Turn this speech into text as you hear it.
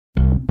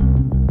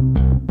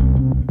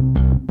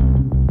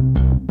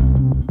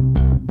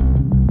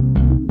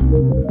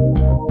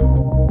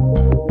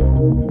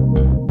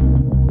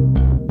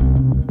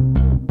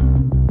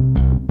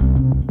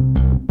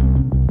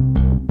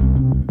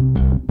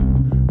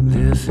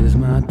This is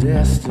my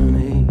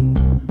destiny,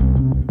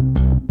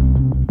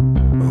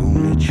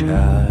 only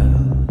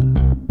child.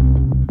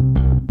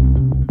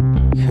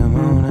 Come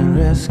on and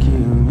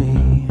rescue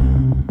me,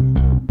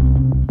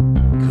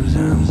 'cause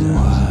I'm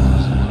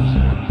wild.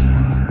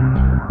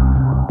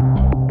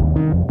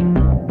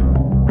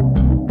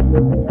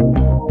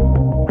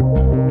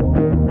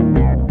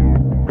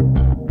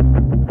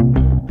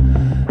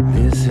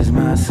 This is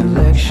my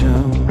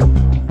selection,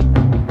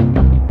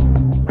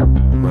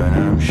 when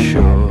I'm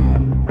sure,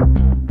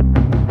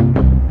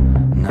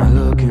 not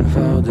looking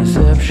for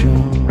deception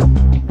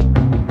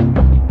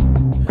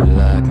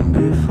like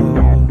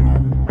before.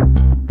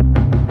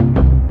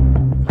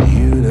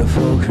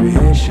 Beautiful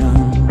creation,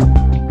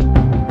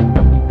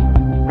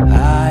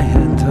 high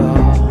and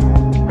tall,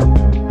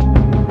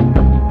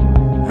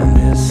 and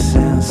this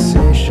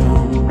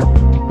sensation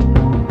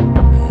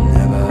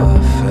never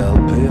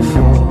felt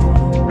before.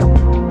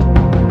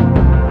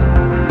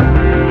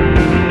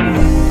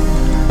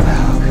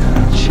 How can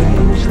I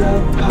change the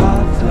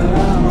path that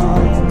I'm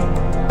on?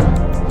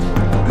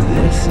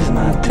 This is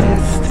my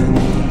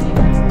destiny.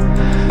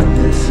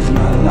 This is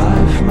my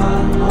life, my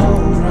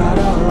own, right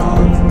or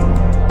wrong.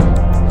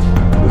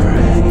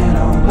 Bring it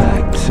on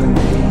back to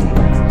me.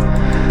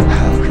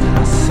 How can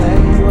I say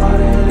what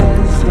it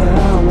is that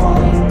I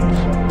want?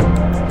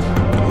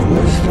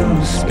 Wisdom,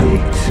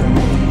 speak to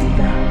me.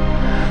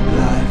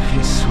 Life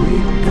is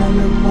sweet and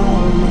the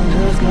moment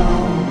has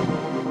gone.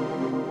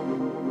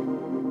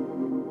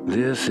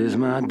 This is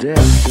my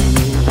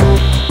destiny.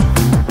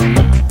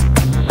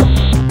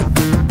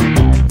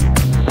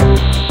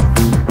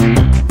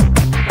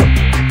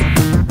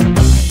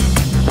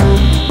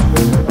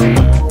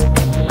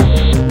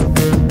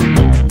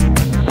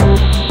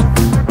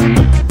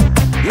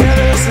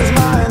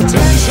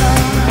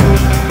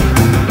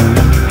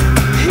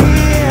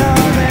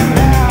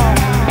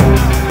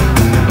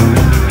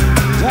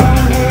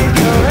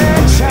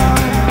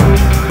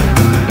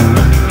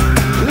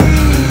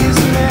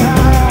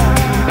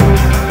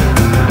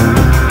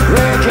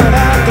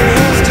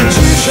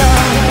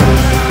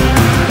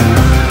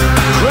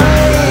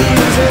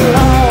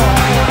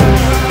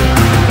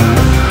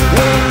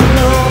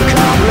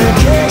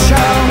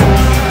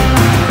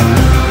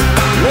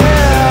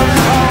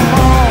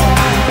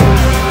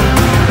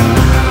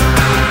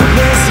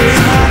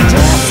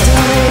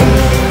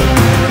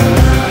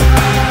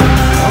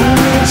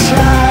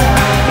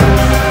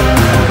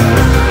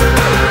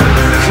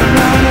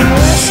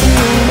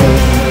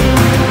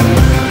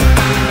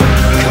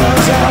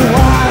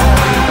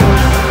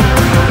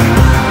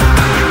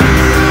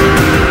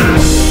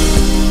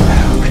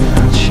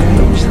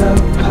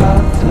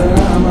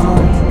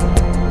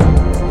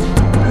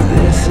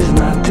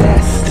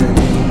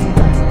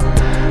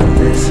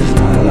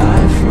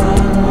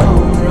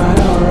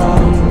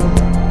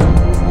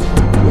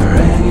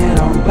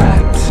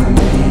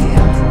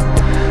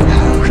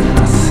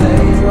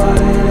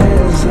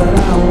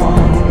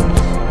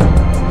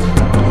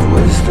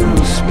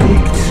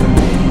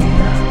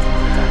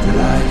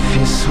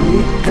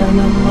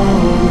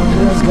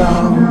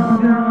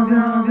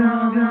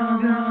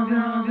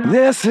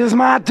 This is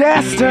my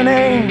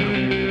destiny.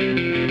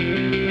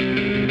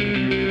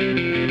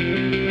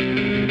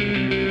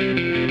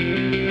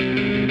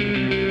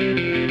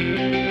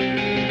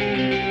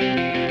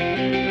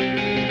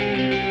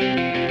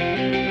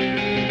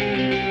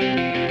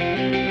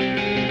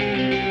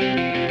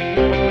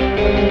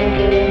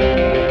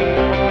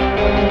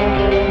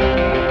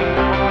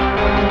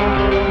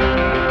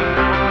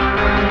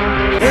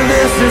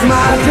 This is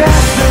my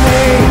destiny.